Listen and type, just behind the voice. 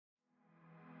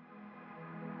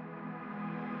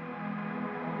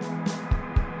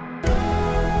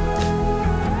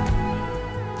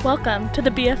Welcome to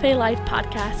the BFA Life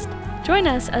podcast. Join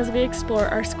us as we explore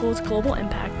our school's global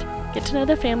impact, get to know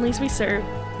the families we serve,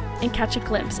 and catch a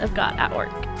glimpse of God at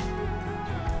work.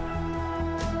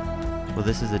 Well,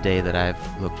 this is a day that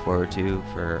I've looked forward to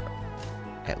for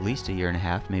at least a year and a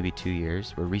half, maybe 2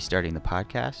 years. We're restarting the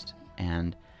podcast,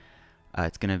 and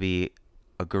it's going to be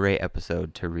a great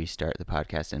episode to restart the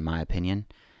podcast, in my opinion.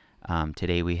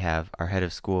 Today we have our head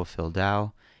of school, Phil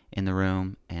Dow, in the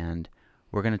room, and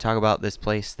we're going to talk about this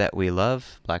place that we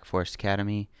love, Black Forest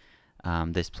Academy,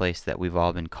 this place that we've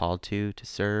all been called to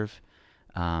serve,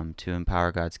 to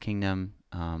empower God's kingdom,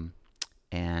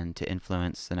 and to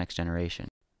influence the next generation.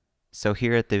 So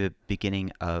here at the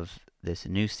beginning of this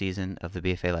new season of the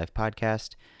BFA Life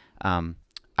podcast,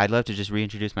 I'd love to just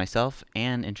reintroduce myself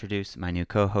and introduce my new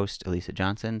co-host, Elisa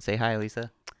Johnson. Say hi,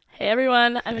 Elisa. Hey,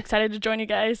 everyone. I'm excited to join you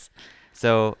guys.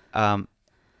 So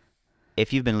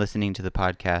if you've been listening to the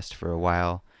podcast for a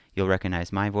while, you'll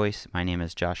recognize my voice. My name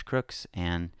is Josh Crooks,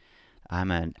 and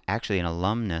I'm actually an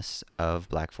alumnus of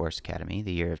Black Forest Academy,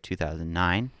 the year of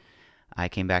 2009. I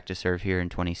came back to serve here in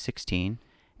 2016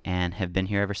 and have been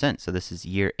here ever since. So this is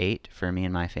year 8 for me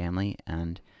and my family,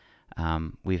 and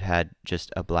we've had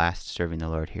just a blast serving the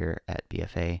Lord here at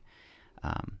BFA.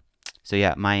 So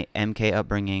yeah, my MK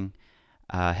upbringing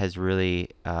has really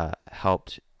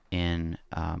helped in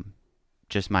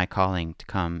just my calling to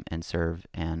come and serve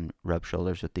and rub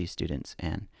shoulders with these students.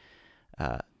 And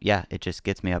yeah, it just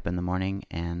gets me up in the morning,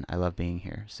 and I love being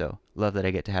here. So love that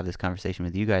I get to have this conversation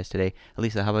with you guys today.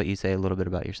 Elisa, how about you say a little bit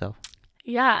about yourself?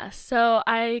 Yeah, so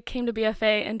I came to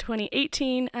BFA in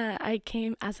 2018. I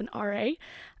came as an RA,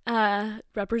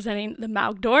 representing the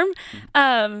Maug dorm.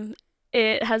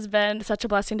 It has been such a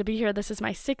blessing to be here. This is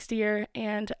my 6th year,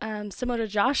 and similar to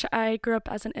Josh, I grew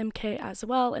up as an MK as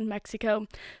well in Mexico,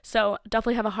 so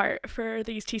definitely have a heart for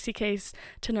these TCKs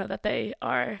to know that they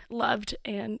are loved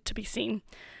and to be seen.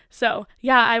 So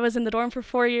yeah, I was in the dorm for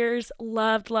 4 years,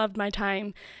 loved my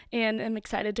time, and am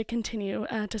excited to continue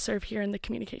to serve here in the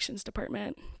communications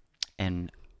department.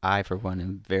 And I, for one,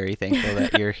 am very thankful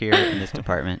that you're here in this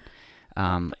department.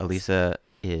 Elisa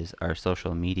is our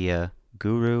social media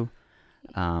guru,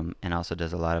 and also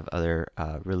does a lot of other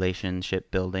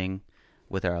relationship building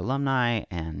with our alumni,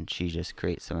 and she just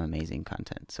creates some amazing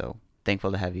content. So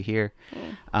thankful to have you here.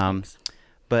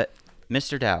 But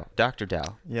Mr. Dow, Dr.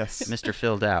 Dow, yes, Mr.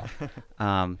 Phil Dow,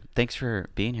 thanks for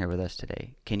being here with us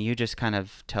today. Can you just kind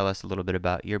of tell us a little bit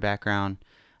about your background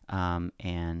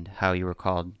and how you were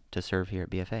called to serve here at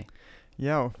BFA?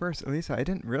 Yeah, well, first, Elisa, I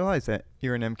didn't realize that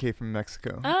you're an MK from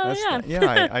Mexico. Oh,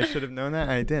 yeah. I should have known that.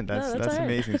 I didn't. That's right.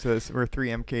 amazing. So we're 3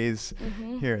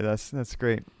 MKs here. That's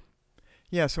great.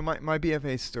 Yeah, so my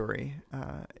BFA story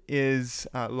is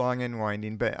long and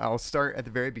winding, but I'll start at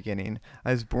the very beginning.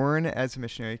 I was born as a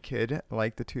missionary kid,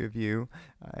 like the two of you,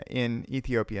 in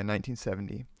Ethiopia in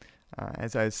 1970.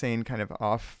 As I was saying kind of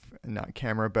off, not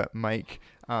camera, but mic,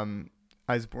 I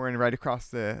was born right across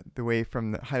the way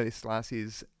from the Haile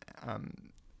Selassie's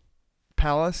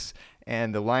palace,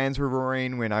 and the lions were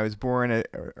roaring when I was born,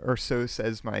 or so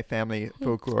says my family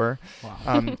folklore.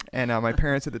 Wow. And my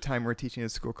parents at the time were teaching at a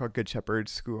school called Good Shepherd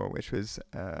School, which was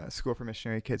a school for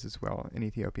missionary kids as well in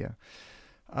Ethiopia.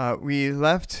 We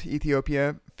left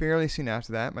Ethiopia fairly soon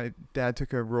after that. My dad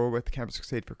took a role with Campus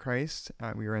Crusade for Christ.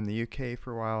 We were in the UK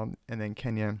for a while, and then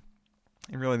Kenya.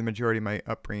 And really the majority of my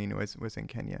upbringing was in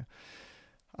Kenya.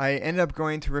 I ended up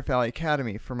going to Rift Valley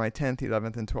Academy for my 10th,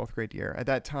 11th, and 12th grade year. At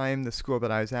that time, the school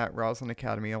that I was at, Roslyn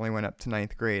Academy, only went up to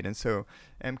 9th grade. And so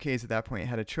MKs at that point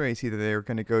had a choice. Either they were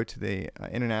going to go to the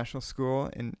international school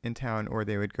in town, or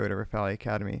they would go to Rift Valley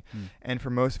Academy. And for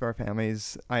most of our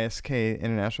families, ISK,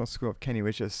 International School of Kenya,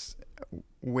 was just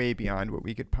way beyond what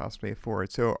we could possibly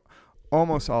afford. So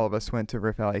almost all of us went to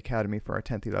Rift Valley Academy for our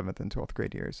 10th, 11th, and 12th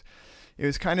grade years. It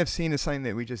was kind of seen as something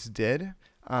that we just did.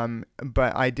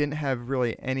 But I didn't have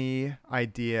really any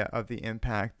idea of the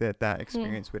impact that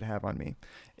experience would have on me.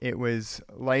 It was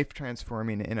life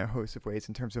transforming in a host of ways,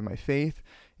 in terms of my faith,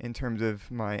 in terms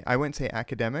of I wouldn't say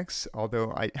academics,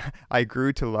 although I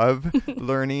grew to love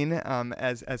learning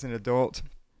as an adult,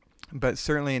 but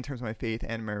certainly in terms of my faith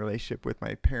and my relationship with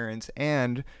my parents,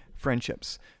 and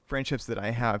friendships that I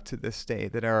have to this day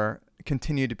that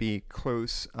continue to be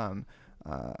close,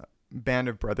 band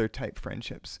of brother type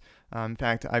friendships. In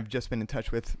fact, I've just been in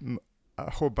touch with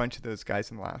a whole bunch of those guys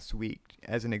in the last week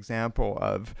as an example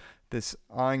of this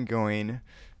ongoing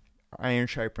iron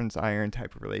sharpens iron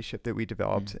type of relationship that we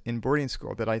developed in boarding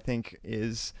school that I think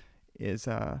is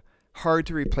hard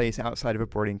to replace outside of a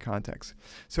boarding context.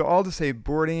 So all to say,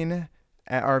 boarding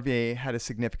at RVA had a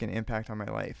significant impact on my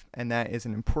life. And that is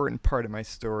an important part of my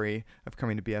story of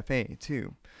coming to BFA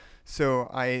too. So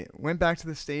I went back to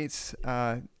the States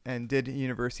and did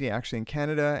university actually in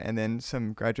Canada, and then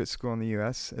some graduate school in the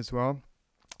US as well.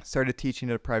 Started teaching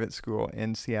at a private school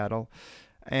in Seattle.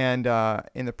 And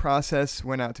in the process,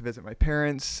 went out to visit my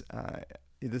parents.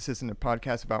 This isn't a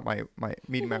podcast about my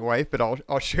meeting my wife, but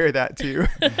I'll share that too.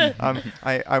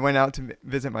 I went out to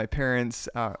visit my parents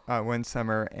one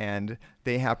summer, and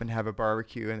they happened to have a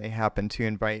barbecue, and they happened to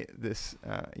invite this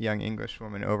young English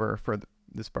woman over for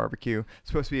this barbecue. It's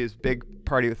supposed to be this big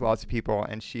party with lots of people,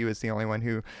 and she was the only one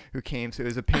who came. So it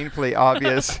was a painfully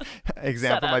obvious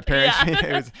example. My parents,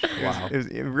 yeah. it was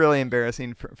really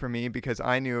embarrassing for me, because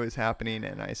I knew it was happening,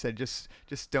 and I said, just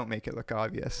don't make it look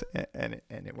obvious, and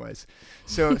it was.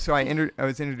 So I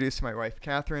was introduced to my wife,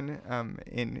 Catherine,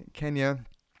 in Kenya.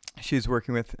 She was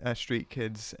working with street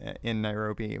kids in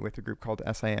Nairobi with a group called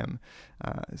SIM,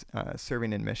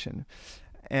 Serving in Mission.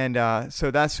 And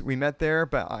so we met there,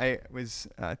 but I was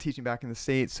teaching back in the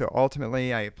States. So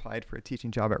ultimately, I applied for a teaching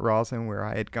job at Roslyn, where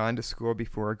I had gone to school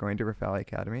before going to Rift Valley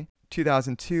Academy.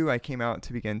 2002, I came out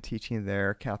to begin teaching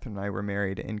there. Catherine and I were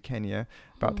married in Kenya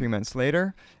about 3 months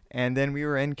later. And then we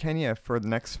were in Kenya for the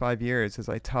next 5 years as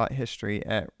I taught history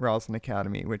at Roslyn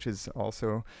Academy, which is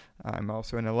I'm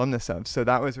also an alumnus of. So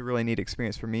that was a really neat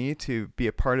experience for me to be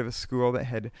a part of a school that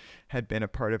had been a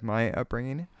part of my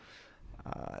upbringing.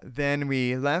 Then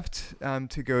we left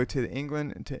to go to the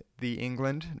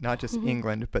England, not just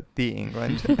England, but the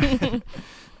England.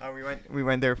 We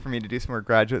went there for me to do some more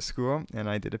graduate school, and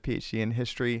I did a PhD in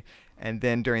history. And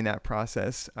then during that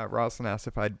process, Roslyn asked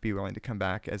if I'd be willing to come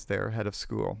back as their head of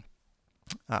school,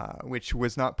 which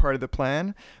was not part of the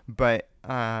plan, but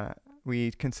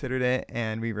we considered it,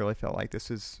 and we really felt like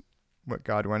this was what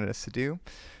God wanted us to do.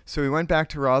 So we went back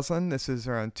to Roslyn. This is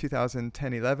around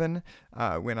 2010-11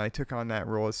 when I took on that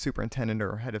role as superintendent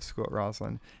or head of school at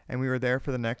Roslyn. And we were there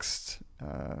for the next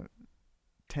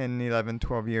 10, 11,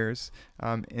 12 years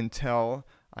until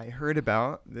I heard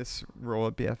about this role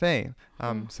at BFA.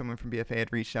 Someone from BFA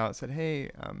had reached out and said, hey,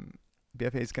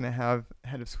 BFA is going to have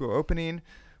head of school opening.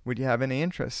 Would you have any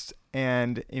interest?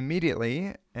 And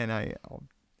immediately, and I'll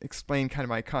explain kind of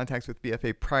my contacts with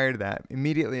BFA prior to that.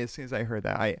 Immediately, as soon as I heard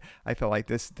that, I felt like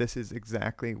this is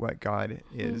exactly what God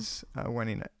is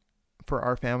wanting for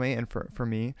our family and for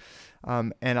me.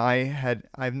 And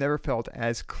I've never felt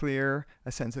as clear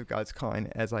a sense of God's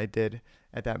calling as I did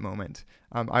at that moment.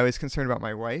 I was concerned about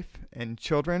my wife and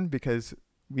children, because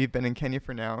we've been in Kenya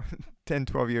for now 10,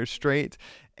 12 years straight.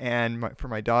 And for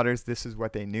my daughters, this is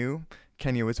what they knew.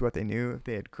 Kenya was what they knew.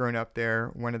 They had grown up there.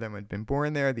 One of them had been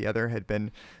born there. The other had been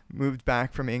moved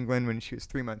back from England when she was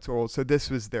 3 months old. So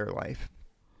this was their life.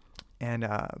 And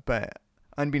but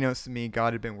unbeknownst to me,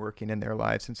 God had been working in their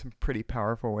lives in some pretty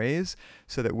powerful ways,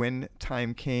 so that when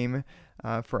time came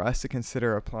for us to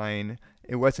consider applying,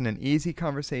 it wasn't an easy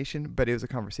conversation, but it was a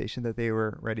conversation that they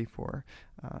were ready for.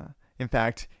 In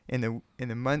fact, in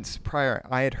the months prior,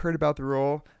 I had heard about the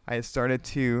role. I had started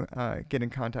to get in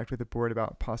contact with the board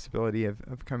about possibility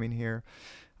of coming here.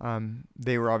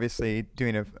 They were obviously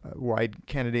doing a wide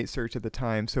candidate search at the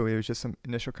time, so it was just some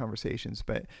initial conversations.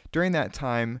 But during that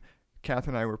time,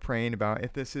 Catherine and I were praying about,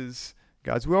 if this is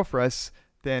God's will for us,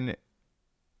 then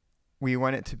we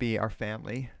want it to be our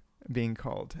family being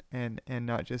called, and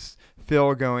not just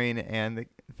Phil going and the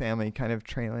family kind of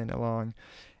trailing along.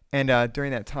 And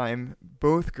during that time,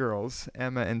 both girls,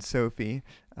 Emma and Sophie,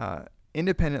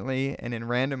 independently and in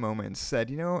random moments said,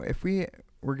 if we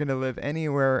were going to live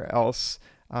anywhere else,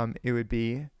 it would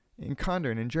be in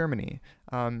Kandern in Germany.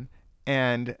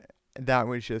 And that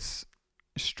was just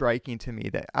striking to me,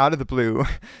 that out of the blue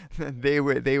they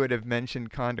would have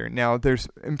mentioned Kandern. Now, there's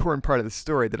an important part of the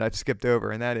story that I've skipped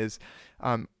over, and that is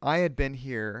I had been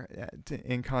here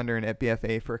in Kandern at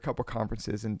BFA for a couple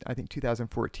conferences in, I think,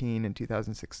 2014 and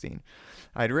 2016.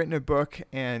 I'd written a book,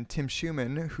 and Tim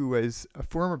Schumann, who was a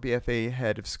former BFA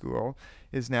head of school,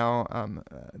 is now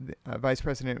vice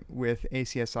president with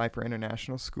ACSI for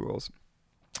International Schools.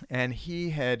 And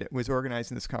he was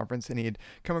organizing this conference, and he had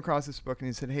come across this book, and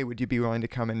he said, hey, would you be willing to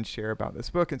come and share about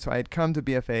this book? And so I had come to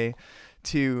BFA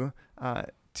to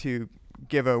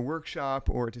give a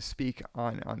workshop or to speak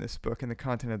on this book and the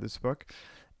content of this book,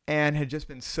 and had just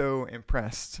been so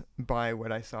impressed by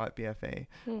what I saw at BFA.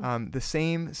 The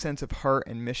same sense of heart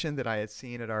and mission that I had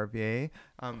seen at RVA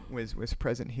was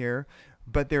present here.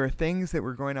 But there are things that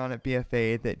were going on at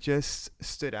BFA that just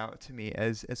stood out to me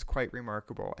as quite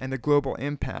remarkable, and the global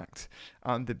impact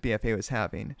that BFA was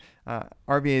having.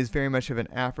 RVA is very much of an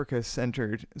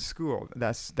Africa-centered school.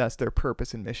 That's their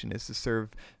purpose and mission, is to serve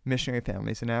missionary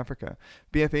families in Africa.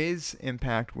 BFA's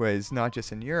impact was not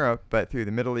just in Europe, but through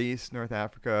the Middle East, North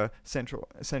Africa, Central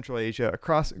Asia,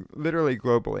 across literally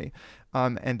globally.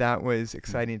 And that was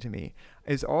exciting to me.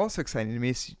 It's also exciting to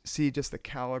me to see just the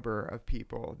caliber of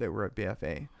people that were at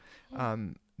BFA.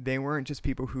 They weren't just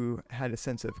people who had a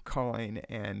sense of calling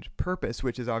and purpose,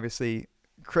 which is obviously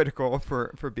critical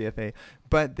for BFA,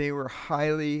 but they were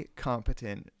highly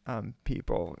competent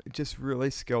people, just really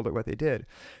skilled at what they did.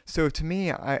 So to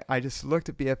me, I just looked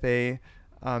at BFA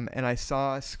and I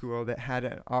saw a school that had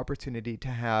an opportunity to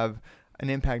have an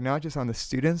impact not just on the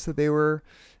students that they were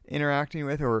interacting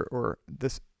with, or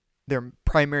their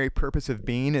primary purpose of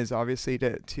being is obviously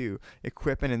to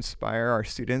equip and inspire our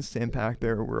students to impact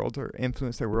their world or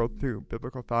influence their world through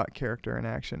biblical thought, character, and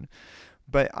action.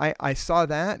 But I saw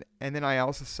that, and then I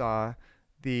also saw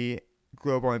the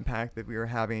global impact that we were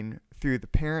having through the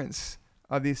parents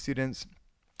of these students,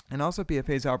 and also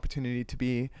BFA's opportunity to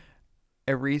be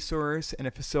a resource and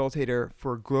a facilitator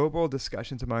for global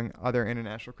discussions among other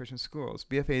international Christian schools.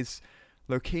 BFA's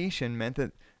location meant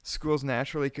that schools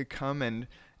naturally could come and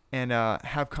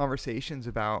have conversations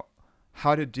about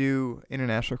how to do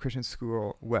international Christian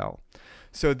school well.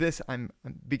 So this, I'm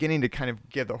beginning to kind of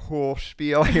give the whole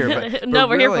spiel here, but no,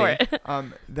 we're really, here for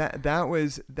it. that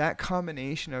was that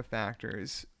combination of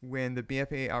factors when the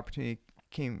BFA opportunity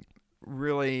came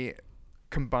really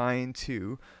combined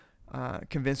to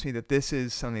convince me that this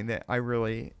is something that I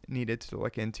really needed to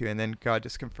look into. And then God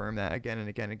just confirmed that again and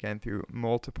again and again through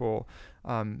multiple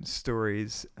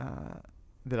stories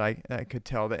that I could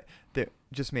tell that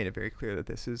just made it very clear that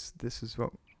this is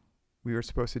what we were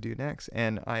supposed to do next.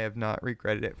 And I have not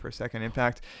regretted it for a second. In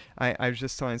fact, I was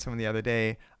just telling someone the other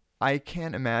day, I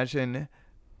can't imagine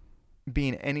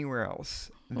being anywhere else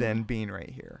than being right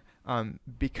here,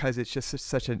 because it's just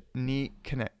such a neat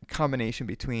combination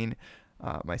between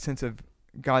my sense of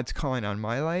God's calling on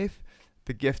my life,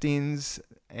 the giftings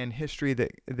and history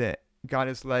that God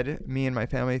has led me and my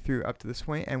family through up to this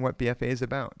point, and what BFA is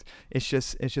about. It's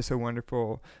just a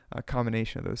wonderful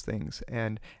combination of those things.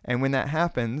 And when that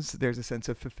happens, there's a sense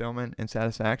of fulfillment and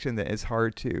satisfaction that is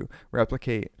hard to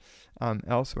replicate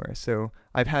elsewhere. So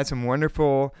I've had some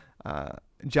wonderful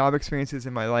job experiences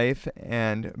in my life,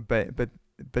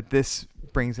 but this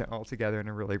brings it all together in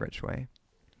a really rich way.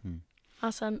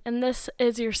 Awesome. And this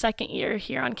is your second year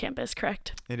here on campus,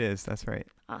 correct? It is. That's right.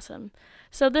 Awesome.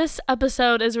 So this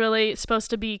episode is really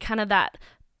supposed to be kind of that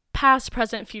past,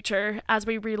 present, future as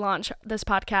we relaunch this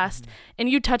podcast. And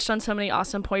you touched on so many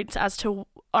awesome points as to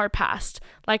our past,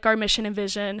 like our mission and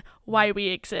vision, why we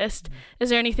exist. Is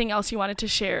there anything else you wanted to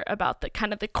share about the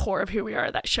kind of the core of who we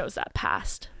are that shows that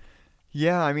past?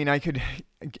 Yeah, I mean,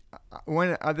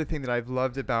 one other thing that I've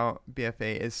loved about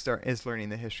BFA is learning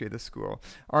the history of the school.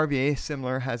 RVA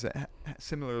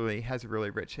similarly has a really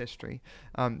rich history.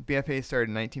 BFA started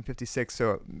in 1956,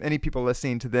 so many people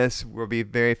listening to this will be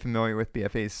very familiar with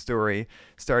BFA's story.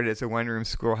 Started as a one-room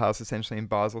schoolhouse essentially in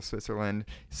Basel, Switzerland.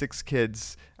 6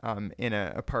 kids in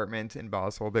an apartment in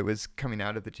Basel that was coming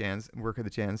out of the work of the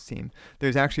Jans team.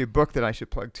 There's actually a book that I should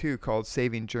plug too called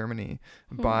Saving Germany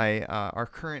by our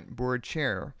current board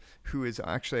chair, who is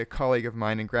actually a colleague of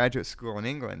mine in graduate school in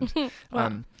England.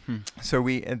 Wow. So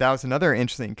that was another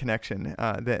interesting connection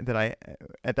that I,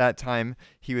 at that time,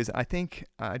 he was, I think,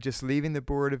 just leaving the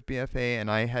board of BFA, and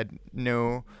I had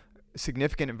no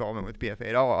significant involvement with BFA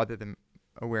at all other than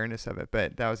awareness of it,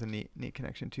 but that was a neat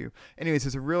connection too. Anyways,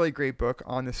 it's a really great book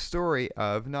on the story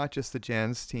of not just the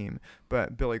Jans team,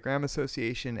 but Billy Graham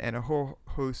Association and a whole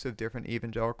host of different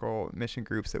evangelical mission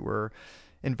groups that were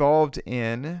involved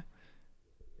in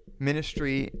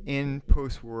ministry in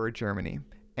post-war Germany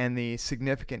and the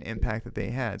significant impact that they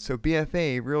had. So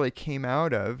BFA really came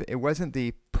out of, it wasn't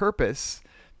the purpose,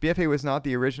 BFA was not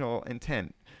the original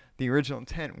intent. The original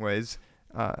intent was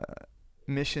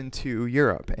mission to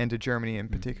Europe and to Germany in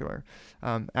particular.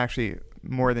 Actually,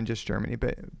 more than just Germany,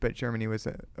 but Germany was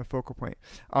a focal point.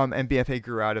 And BFA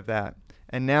grew out of that.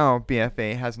 And now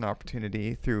BFA has an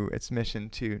opportunity through its mission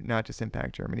to not just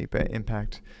impact Germany, but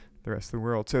impact the rest of the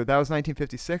world. So that was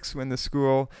 1956 when the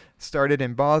school started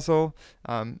in Basel.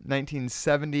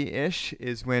 1970-ish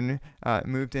is when it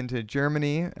moved into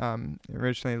Germany,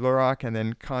 originally Lörrach and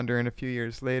then Kondern a few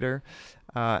years later.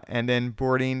 And then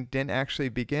boarding didn't actually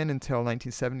begin until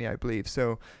 1970, I believe.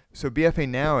 So BFA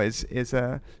now is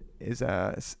a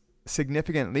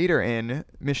significant leader in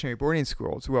missionary boarding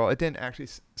schools. Well, it didn't actually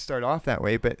start off that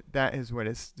way, but that is what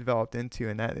it's developed into,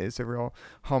 and that is a real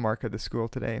hallmark of the school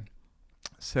today.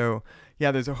 So,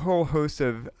 yeah, there's a whole host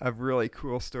of really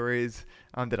cool stories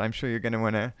that I'm sure you're going to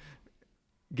want to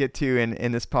get to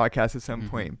in this podcast at some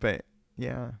point. But,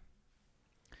 yeah.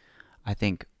 I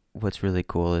think what's really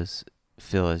cool is,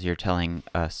 Phil, as you're telling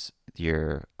us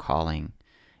your calling,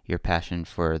 your passion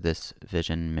for this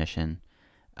vision mission,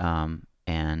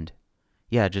 and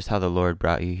yeah, just how the Lord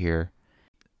brought you here.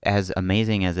 As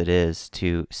amazing as it is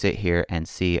to sit here and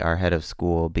see our head of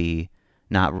school be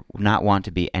not want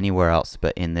to be anywhere else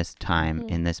but in this time,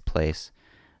 in this place,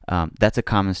 that's a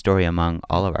common story among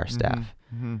all of our staff.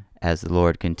 As the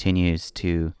Lord continues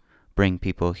to bring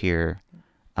people here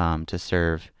to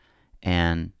serve.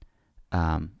 And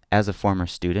as a former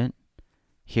student,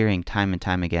 hearing time and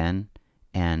time again,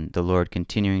 and the Lord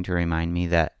continuing to remind me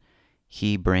that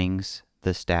He brings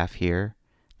the staff here,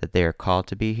 that they are called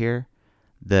to be here.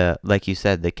 Like you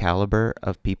said, the caliber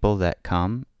of people that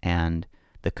come and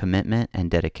the commitment and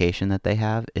dedication that they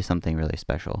have is something really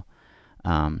special.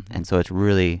 And so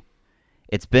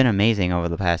it's been amazing over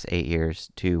the past 8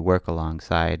 years to work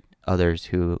alongside others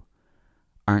who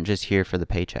aren't just here for the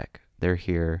paycheck. They're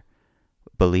here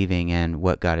believing in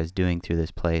what God is doing through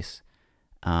this place.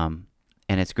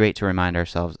 And it's great to remind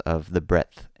ourselves of the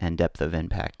breadth and depth of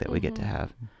impact that we get to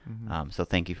have. So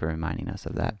thank you for reminding us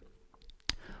of that.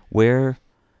 We've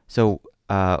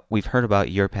heard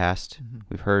about your past.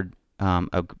 We've heard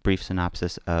a brief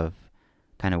synopsis of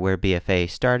kind of where BFA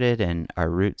started and our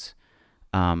roots.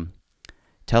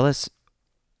 Tell us,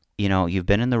 you've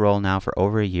been in the role now for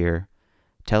over a year.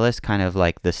 Tell us kind of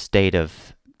like the state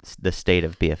of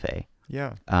BFA.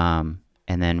 Yeah. And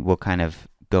then we'll kind of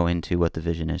go into what the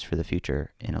vision is for the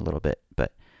future in a little bit.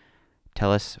 But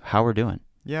tell us how we're doing.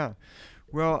 Yeah.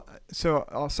 Well, so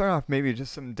I'll start off maybe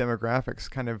just some demographics,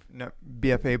 kind of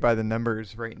BFA by the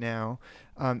numbers right now.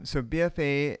 So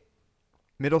BFA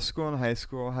middle school and high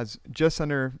school has just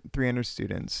under 300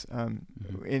 students.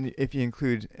 If you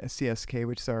include CSK,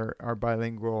 which is our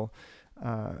bilingual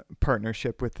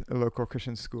partnership with a local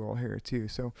Christian school here too.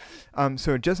 So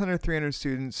just under 300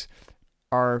 students.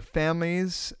 Our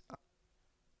families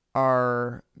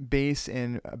are based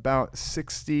in about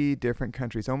 60 different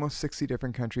countries, almost 60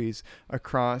 different countries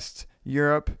across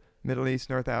Europe, Middle East,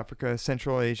 North Africa,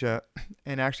 Central Asia,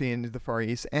 and actually into the Far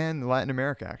East and Latin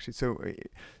America, actually. So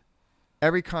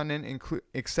every continent,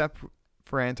 except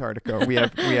for Antarctica, we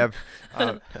have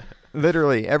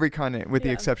literally every continent, with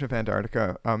the exception of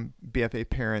Antarctica, BFA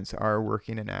parents are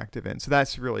working and active in. So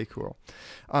that's really cool.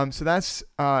 So that's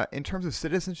in terms of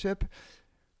citizenship.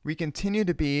 We continue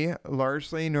to be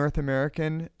largely North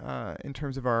American in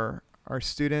terms of our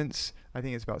students. I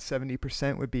think it's about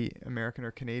 70% would be American or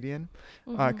Canadian.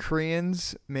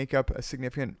 Koreans make up a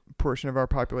significant portion of our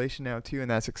population now too,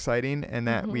 and that's exciting, and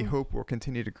that we hope will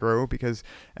continue to grow because,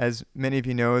 as many of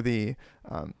you know, the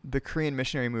Korean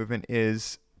missionary movement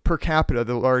is per capita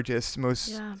the largest,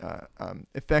 most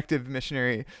effective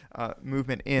missionary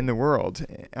movement in the world.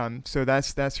 So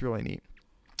that's really neat.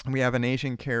 We have an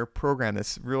Asian care program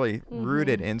that's really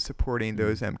rooted in supporting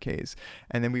those MKs,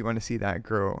 and then we want to see that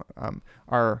grow.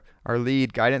 Our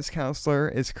lead guidance counselor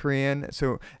is Korean,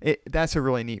 so that's a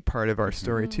really neat part of our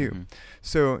story too.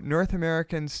 So North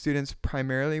American students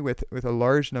primarily with a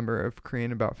large number of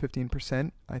Korean, about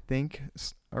 15%, I think,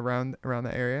 around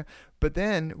the area. But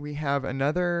then we have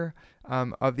another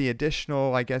of the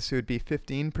additional, I guess it would be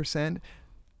 15%.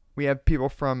 We have people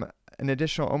from an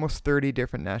additional almost 30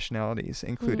 different nationalities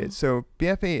included. So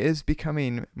BFA is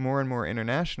becoming more and more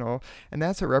international, and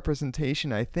that's a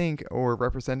representation, I think, or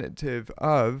representative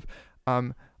of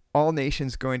all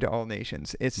nations going to all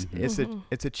nations. It's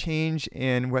a change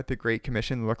in what the Great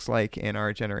Commission looks like in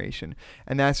our generation,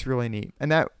 and that's really neat.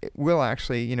 And that will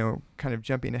actually, kind of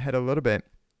jumping ahead a little bit,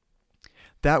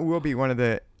 that will be one of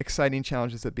the exciting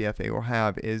challenges that BFA will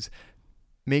have, is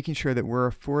making sure that we're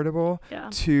affordable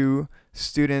to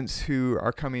students who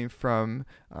are coming from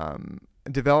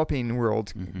developing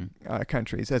world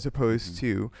countries, as opposed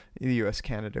to the U.S.,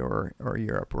 Canada, or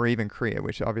Europe, or even Korea,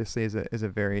 which obviously is a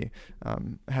very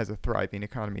has a thriving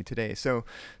economy today. So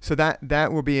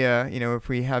that will be if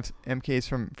we have MKs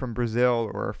from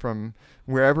Brazil or from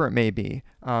wherever it may be,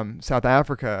 South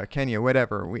Africa, Kenya,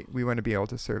 whatever, we want to be able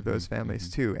to serve those families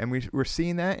too. And we're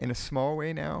seeing that in a small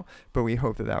way now, but we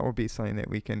hope that will be something that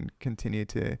we can continue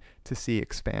to see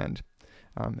expand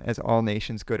as all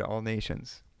nations go to all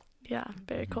nations. Yeah,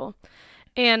 very cool.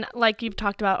 And like you've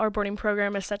talked about, our boarding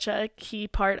program is such a key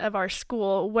part of our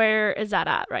school. Where is that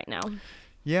at right now?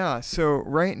 Yeah, so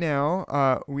right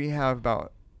now we have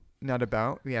about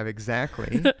we have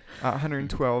exactly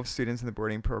 112 students in the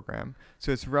boarding program.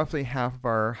 So it's roughly half of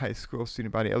our high school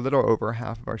student body, a little over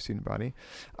half of our student body.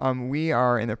 We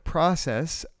are in the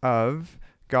process of,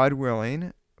 God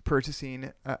willing,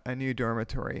 purchasing a new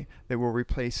dormitory that will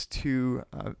replace two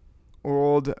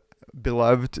old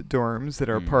beloved dorms that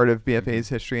are part of BFA's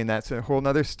history, and that's a whole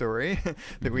nother story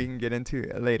that we can get into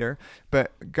later.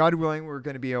 But God willing, we're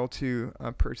going to be able to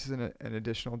purchase an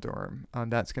additional dorm.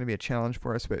 That's going to be a challenge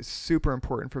for us, but it's super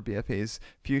important for BFA's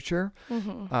future.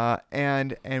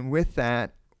 And with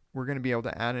that, we're going to be able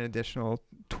to add an additional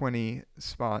 20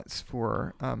 spots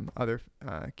for other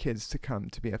kids to come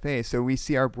to BFA. So we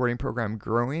see our boarding program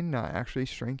growing, not actually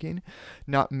shrinking,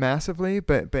 not massively,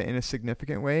 but in a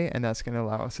significant way. And that's going to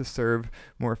allow us to serve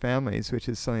more families, which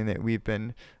is something that we've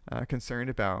been concerned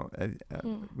about.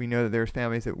 We know that there's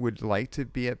families that would like to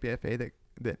be at BFA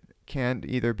that can't,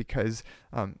 either because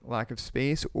lack of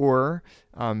space or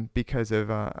because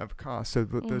of cost. So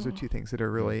those are two things that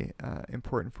are really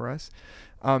important for us.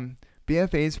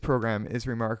 BFA's program is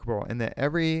remarkable in that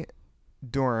every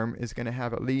dorm is going to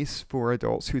have at least 4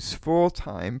 adults whose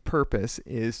full-time purpose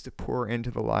is to pour into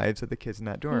the lives of the kids in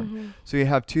that dorm. So you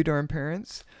have 2 dorm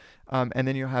parents, and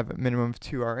then you'll have a minimum of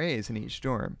 2 RAs in each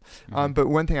dorm. But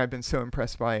one thing I've been so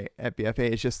impressed by at BFA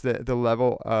is just the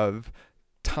level of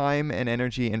time and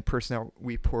energy and personnel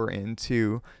we pour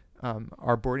into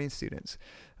our boarding students.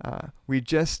 We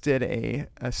just did a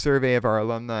survey of our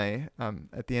alumni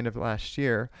at the end of last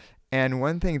year, and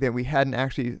one thing that we hadn't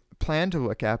actually planned to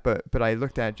look at, but I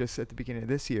looked at just at the beginning of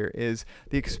this year, is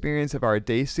the experience of our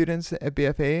day students at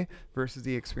BFA versus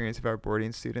the experience of our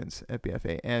boarding students at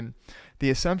BFA. And the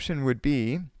assumption would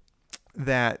be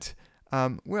that,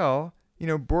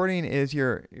 boarding is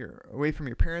you're away from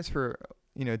your parents for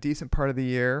a decent part of the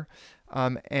year,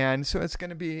 and so it's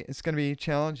going to be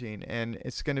challenging, and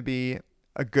it's going to be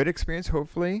a good experience,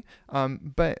 hopefully,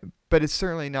 but it's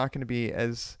certainly not going to be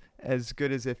as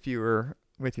good as if you were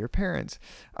with your parents.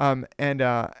 And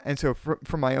so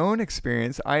from my own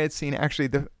experience, I had seen actually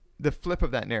the flip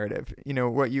of that narrative.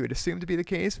 What you would assume to be the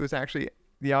case was actually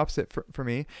the opposite for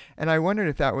me. And I wondered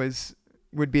if that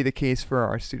would be the case for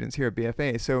our students here at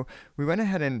BFA. So we went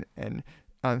ahead and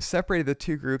separated the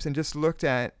 2 groups and just looked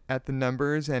at the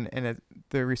numbers and at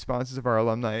the responses of our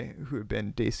alumni who have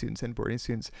been day students and boarding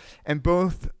students. And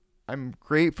both, I'm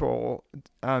grateful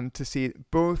to see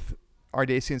both our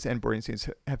day students and boarding students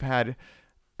have had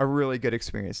a really good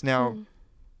experience. Now,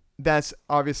 that's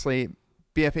obviously,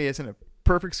 BFA isn't a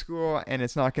perfect school, and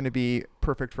it's not going to be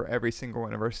perfect for every single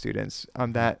one of our students.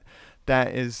 That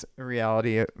is a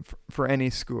reality for any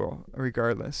school,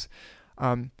 regardless.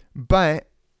 But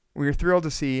we were thrilled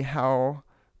to see how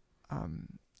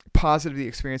positive the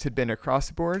experience had been across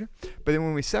the board. But then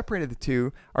when we separated the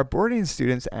 2, our boarding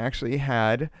students actually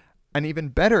had an even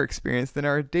better experience than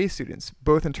our day students,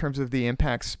 both in terms of the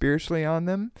impact spiritually on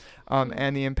them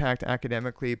and the impact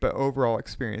academically, but overall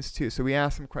experience too. So we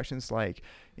asked them questions like,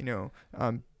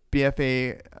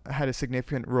 BFA had a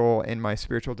significant role in my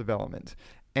spiritual development,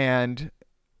 and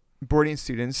boarding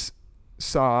students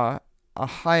saw a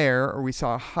higher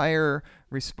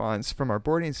response from our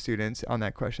boarding students on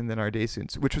that question than our day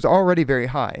students, which was already very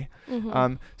high.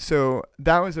 So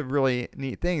that was a really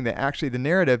neat thing, that actually the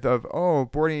narrative of,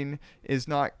 boarding is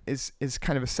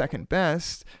kind of a second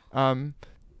best,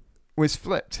 was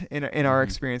flipped in our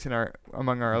experience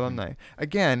among our alumni.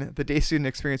 Again, the day student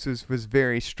experience was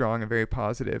very strong and very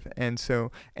positive. And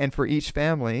for each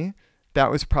family, that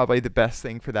was probably the best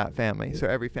thing for that family. So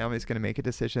every family is going to make a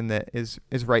decision that is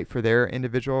right for their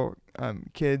individual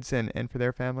kids and for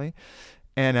their family.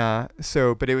 And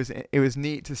but it was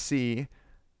neat to see.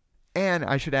 And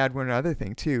I should add one other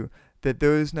thing too, that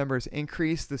those numbers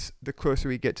increase the closer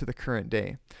we get to the current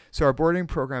day. So our boarding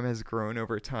program has grown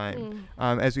over time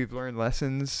as we've learned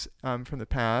lessons from the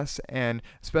past, and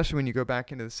especially when you go back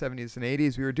into the 70s and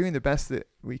 80s, we were doing the best that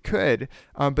we could,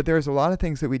 but there was a lot of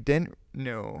things that we didn't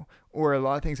know, or a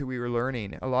lot of things that we were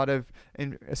learning.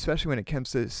 And especially when it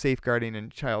comes to safeguarding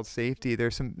and child safety,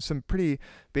 there's some pretty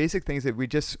basic things that we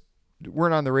just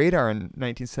weren't on the radar in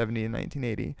 1970 and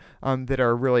 1980 that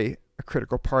are really a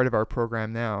critical part of our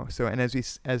program now. So, and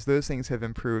as those things have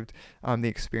improved, the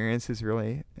experience has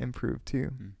really improved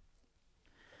too.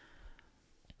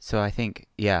 So I think,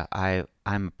 I'm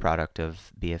a product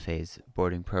of BFA's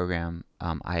boarding program.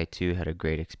 I too had a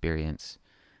great experience.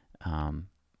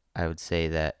 I would say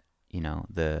that,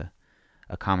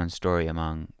 a common story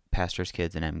among pastors'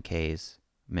 kids and MKs,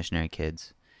 missionary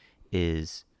kids,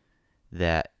 is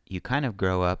that you kind of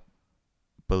grow up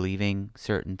believing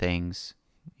certain things,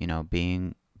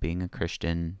 being being a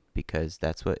Christian because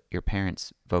that's what your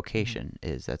parents' vocation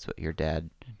is. That's what your dad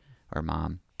or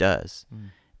mom does.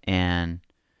 And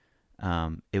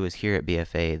it was here at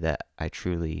BFA that I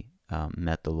truly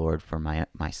met the Lord for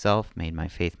myself, made my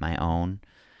faith my own.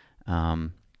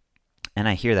 And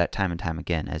I hear that time and time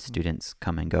again as students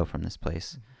come and go from this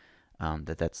place,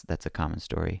 that's a common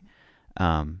story.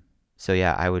 So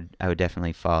yeah, I would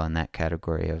definitely fall in that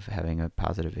category of having a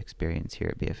positive experience here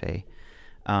at BFA.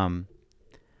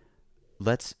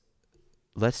 Let's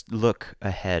look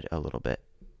ahead a little bit.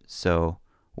 So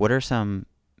what are some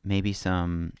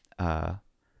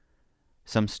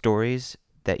stories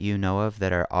that you know of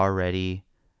that are already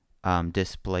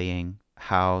displaying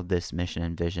how this mission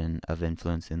and vision of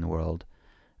influence in the world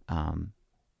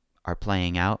are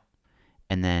playing out?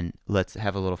 And then let's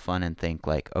have a little fun and think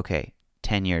like, okay,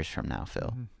 10 years from now,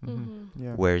 Phil,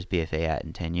 Yeah. where's BFA at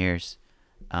in 10 years?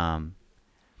 But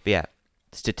yeah,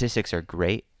 statistics are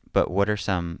great, but what are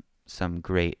some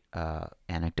great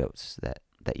anecdotes that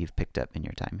you've picked up in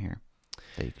your time here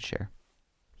that you could share?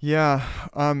 Yeah.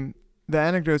 The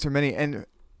anecdotes are many, and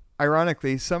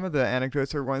ironically, some of the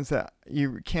anecdotes are ones that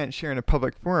you can't share in a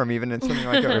public forum, even in something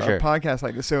like a Sure. podcast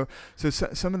like this. So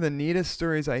some of the neatest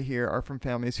stories I hear are from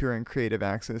families who are in creative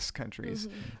access countries,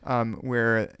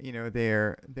 where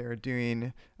they're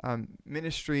doing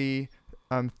ministry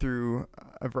through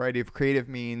a variety of creative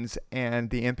means,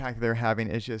 and the impact they're having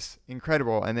is just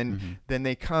incredible. And then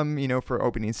they come, for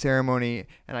opening ceremony,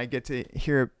 and I get to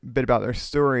hear a bit about their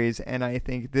stories, and I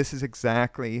think this is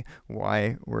exactly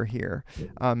why we're here.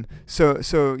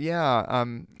 So yeah,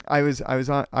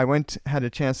 had a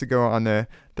chance to go on the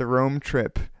Rome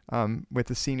trip with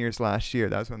the seniors last year.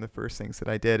 That was one of the first things that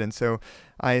I did. And so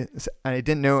I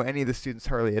didn't know any of the students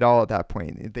hardly at all at that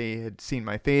point. They had seen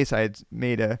my face. I had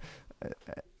made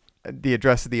the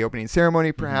address of the opening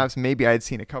ceremony, perhaps. Maybe I had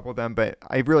seen a couple of them, but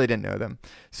I really didn't know them.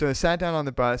 So I sat down on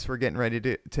the bus. We're getting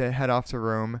ready to head off to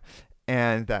Rome,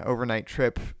 and that overnight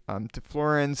trip to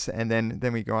Florence, and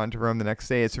then we go on to Rome the next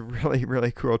day. It's a really,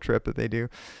 really cool trip that they do.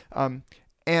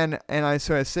 And I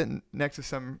was sitting next to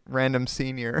some random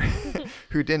senior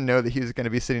who didn't know that he was going to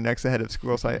be sitting next to the head of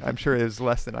school, so I'm sure it was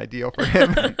less than ideal for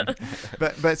him.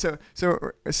 but so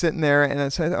we're sitting there, and I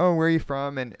said, "Oh, where are you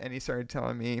from?" And he started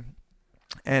telling me,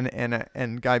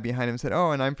 and guy behind him said,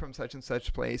 "Oh, and I'm from such and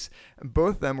such place."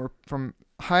 Both of them were from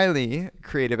highly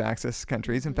creative access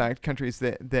countries. In fact, countries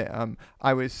that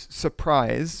I was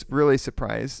really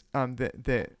surprised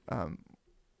that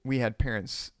we had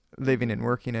parents living and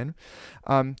working in.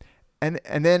 And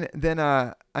then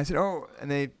I said, "Oh," and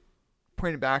they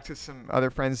pointed back to some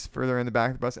other friends further in the back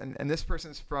of the bus, and this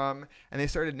person's from, and they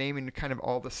started naming kind of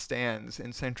all the stands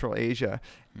in Central Asia.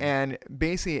 And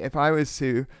basically, if I was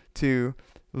to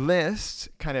list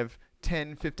kind of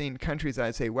 10, 15 countries,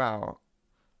 I'd say, wow,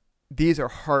 these are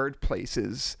hard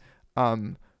places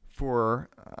for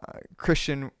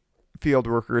Christian field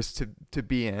workers to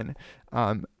be in.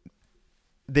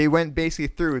 They went basically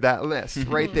through that list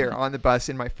right there on the bus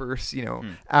in my first,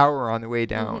 hour on the way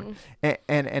down.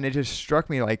 And it just struck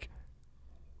me like,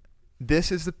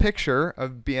 this is the picture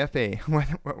of BFA,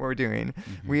 what we're doing.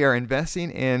 We are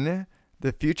investing in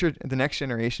the future, the next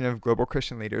generation of global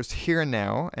Christian leaders here and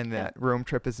now. And that Rome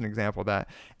trip is an example of that.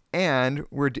 And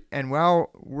while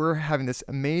we're having this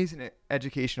amazing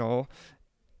educational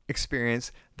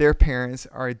experience, their parents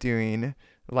are doing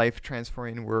life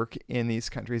transforming work in these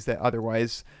countries that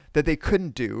they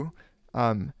couldn't do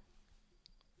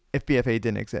if BFA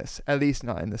didn't exist, at least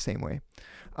not in the same way.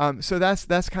 So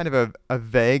that's kind of a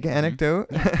vague anecdote,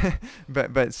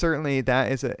 but certainly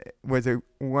that was a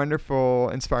wonderful,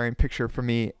 inspiring picture for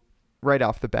me right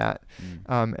off the bat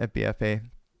at BFA.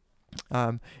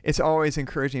 It's always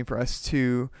encouraging for us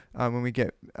to when we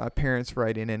get parents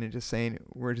writing in and just saying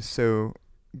we're just so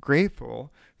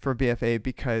grateful for BFA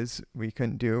because we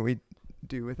couldn't do what we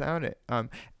do without it.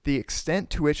 The extent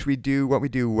to which we do what we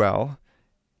do well,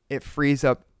 it frees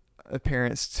up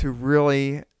parents to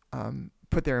really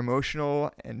put their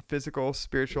emotional and physical,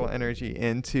 spiritual energy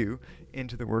into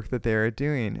the work that they're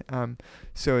doing.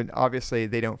 So obviously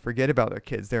they don't forget about their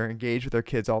kids. They're engaged with their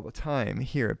kids all the time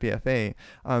here at BFA.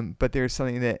 But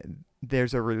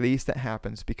there's a release that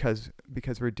happens because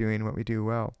we're doing what we do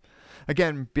well.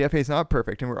 Again, BFA is not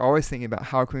perfect, and we're always thinking about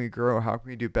how can we grow, how can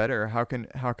we do better, how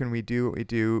can we do what we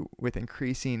do with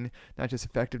increasing not just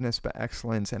effectiveness but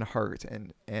excellence and heart,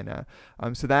 and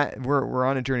so that we're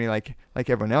on a journey like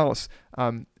everyone else,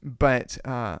 but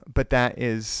that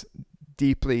is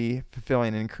deeply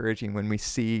fulfilling and encouraging when we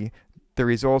see the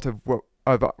result of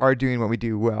our doing what we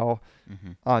do well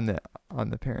on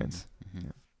the parents.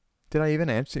 Yeah. Did I even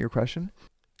answer your question?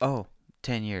 Oh,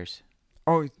 10 years.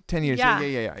 Oh, 10 years.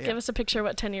 Yeah. Give us a picture of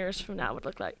what 10 years from now would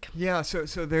look like. Yeah, so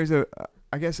there's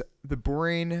I guess the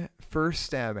boring first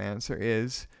stab answer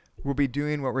is we'll be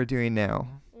doing what we're doing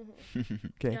now.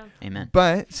 Okay. Yeah. Amen.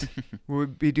 But we'll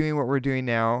be doing what we're doing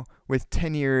now with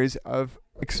 10 years of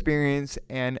experience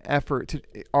and effort to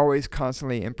always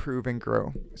constantly improve and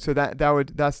grow. So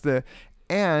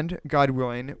and God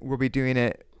willing, we'll be doing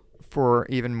it for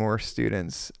even more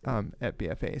students at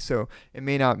BFA. So it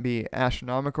may not be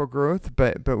astronomical growth,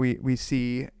 but we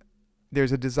see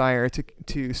there's a desire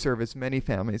to serve as many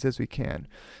families as we can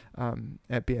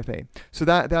at BFA. So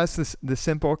that's the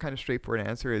simple kind of straightforward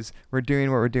answer is we're doing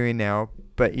what we're doing now,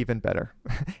 but even better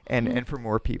and for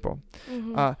more people.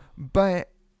 But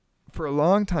for a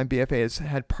long time, BFA has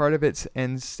had part of its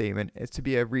end statement is to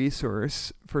be a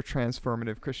resource for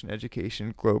transformative Christian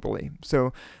education globally.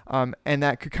 So, and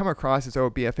that could come across as,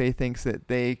 BFA thinks that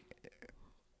they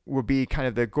will be kind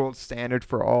of the gold standard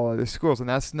for all other schools, and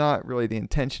that's not really the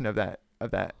intention of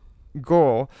that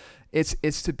goal.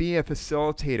 It's to be a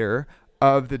facilitator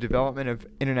of the development of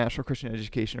international Christian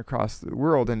education across the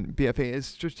world, and BFA is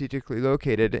strategically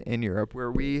located in Europe,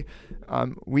 where we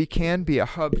can be a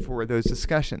hub for those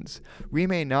discussions. We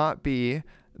may not be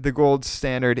the gold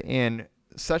standard in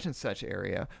such and such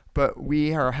area, but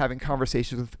we are having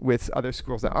conversations with other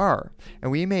schools that are, and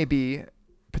we may be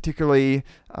particularly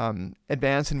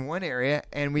advanced in one area,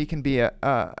 and we can be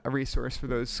a resource for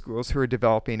those schools who are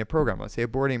developing a program, let's say a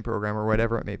boarding program or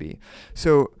whatever it may be.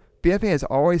 So BFA has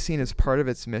always seen as part of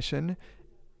its mission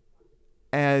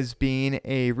as being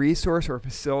a resource or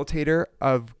facilitator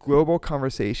of global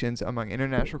conversations among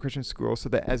international Christian schools, so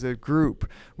that as a group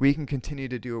we can continue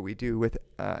to do what we do with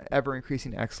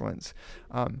ever-increasing excellence,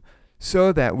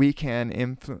 so that we can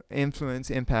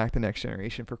impact the next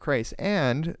generation for Christ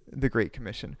and the Great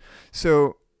Commission.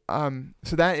 So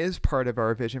that is part of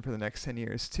our vision for the next 10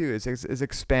 years too, is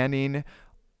expanding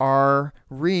our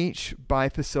reach by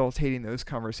facilitating those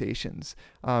conversations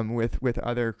with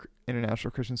other international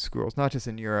Christian schools, not just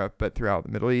in Europe, but throughout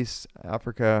the Middle East,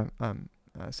 Africa,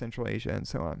 Central Asia, and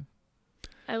so on.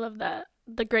 I love that.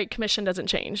 The Great Commission doesn't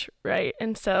change, right?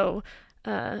 And so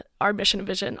our mission and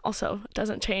vision also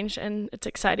doesn't change, and it's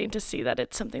exciting to see that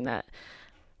it's something that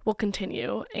will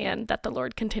continue and that the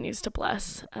Lord continues to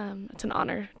bless. It's an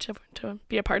honor to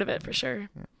be a part of it, for sure.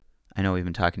 I know we've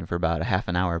been talking for about a half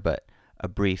an hour, but a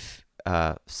brief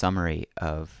summary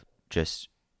of just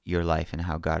your life and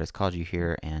how God has called you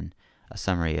here, and a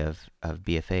summary of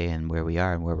BFA and where we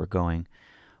are and where we're going.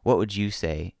 What would you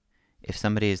say if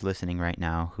somebody is listening right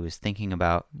now who is thinking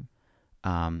about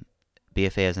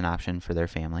BFA as an option for their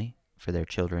family, for their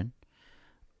children,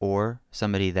 or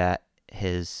somebody that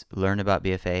has learned about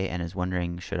BFA and is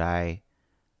wondering, should I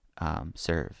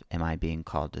serve? Am I being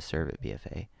called to serve at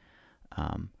BFA?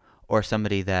 Or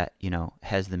somebody that,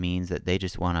 has the means that they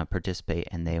just want to participate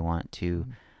and they want to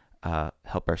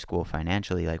help our school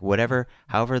financially, like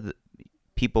however the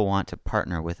people want to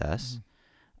partner with us.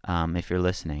 If you're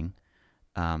listening,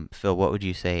 Phil, what would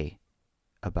you say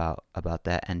about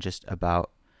that, and just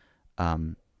about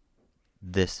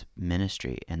this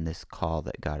ministry and this call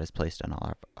that God has placed on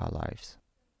all our lives?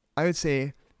 I would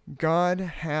say God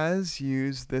has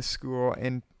used this school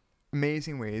in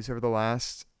amazing ways over the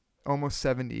last almost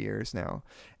 70 years now.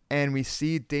 And we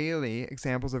see daily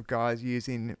examples of God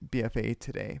using BFA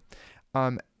today.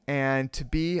 And to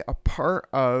be a part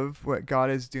of what God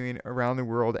is doing around the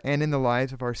world and in the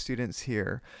lives of our students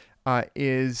here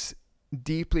is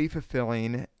deeply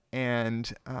fulfilling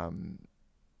and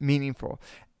meaningful.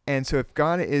 And so if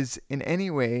God is in any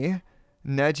way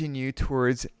nudging you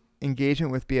towards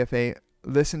engagement with BFA,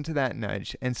 listen to that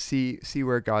nudge and see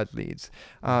where God leads,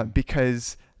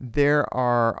 because there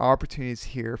are opportunities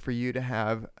here for you to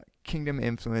have kingdom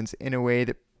influence in a way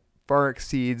that far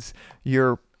exceeds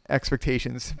your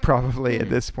expectations probably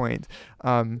at this point.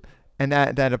 And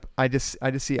that I just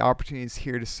see opportunities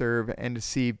here to serve and to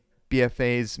see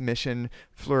BFA's mission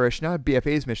flourish, not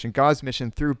BFA's mission, God's mission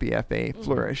through BFA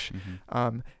flourish.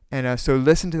 So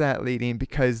listen to that leading,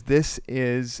 because this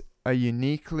is a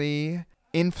uniquely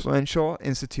influential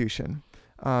institution,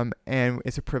 and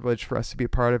it's a privilege for us to be a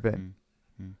part of it.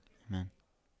 Amen.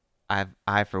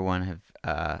 I for one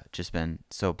have just been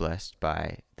so blessed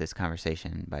by this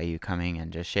conversation, by you coming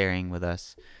and just sharing with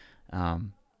us.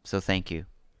 So thank you.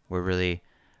 We're really,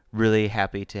 really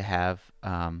happy to have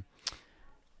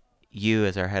you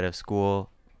as our head of school,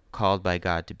 called by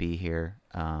God to be here,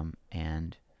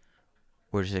 and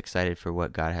we're just excited for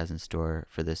what God has in store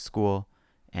for this school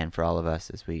and for all of us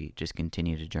as we just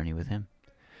continue to journey with Him.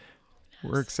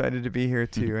 We're excited to be here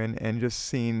too, and just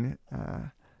seeing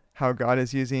how God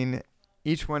is using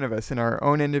each one of us in our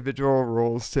own individual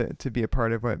roles to be a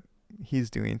part of what he's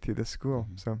doing through the school.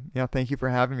 So yeah, thank you for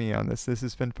having me on this. This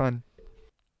has been fun.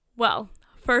 Well,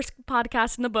 first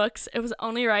podcast in the books. It was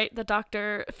only right that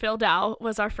Dr. Phil Dow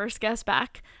was our first guest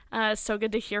back. So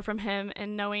good to hear from him,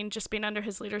 and knowing just being under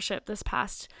his leadership this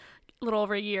past little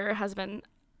over a year has been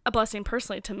a blessing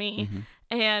personally to me.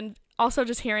 And also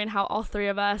just hearing how all three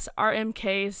of us, our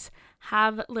MKs,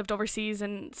 have lived overseas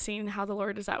and seeing how the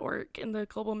Lord is at work in the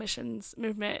global missions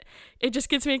movement. It just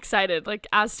gets me excited. Like,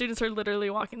 as students are literally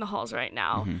walking the halls right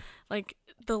now, like,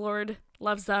 the Lord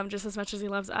loves them just as much as he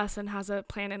loves us and has a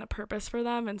plan and a purpose for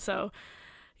them. And so,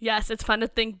 yes, it's fun to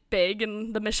think big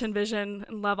and the mission vision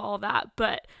and love all that.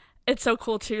 But it's so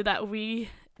cool, too, that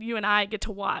you and I get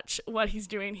to watch what he's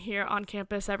doing here on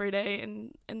campus every day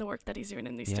and the work that he's doing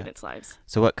in these students' lives.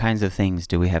 So what kinds of things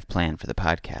do we have planned for the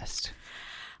podcast?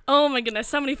 Oh my goodness,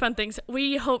 so many fun things.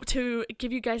 We hope to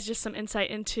give you guys just some insight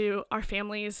into our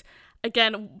families.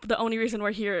 Again, the only reason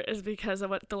we're here is because of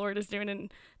what the Lord is doing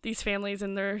in these families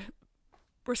in their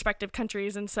respective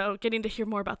countries. And so getting to hear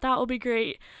more about that will be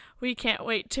great. We can't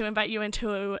wait to invite you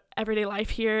into everyday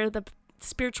life here, the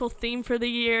spiritual theme for the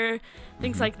year,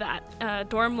 things like that.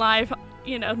 Dorm life,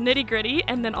 nitty gritty,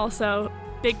 and then also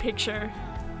big picture,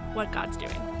 what God's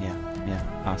doing.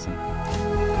 Yeah, awesome.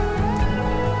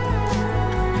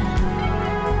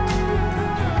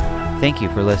 Thank you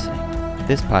for listening.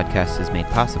 This podcast is made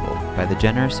possible by the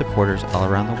generous supporters all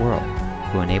around the world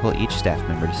who enable each staff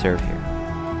member to serve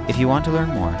here. If you want to learn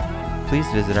more, please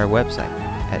visit our website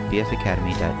at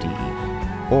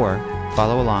bfacademy.de or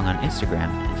follow along on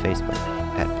Instagram and Facebook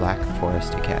at Black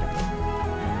Forest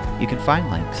Academy. You can find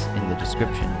links in the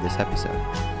description of this episode.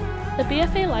 The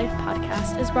BFA Life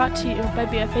podcast is brought to you by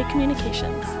BFA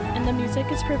Communications, and the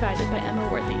music is provided by Emma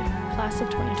Worthy, class of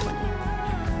 2020.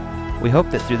 We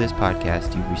hope that through this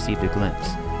podcast you've received a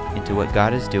glimpse into what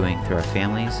God is doing through our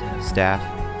families, staff,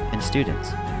 and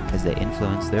students as they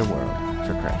influence their world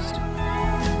for Christ.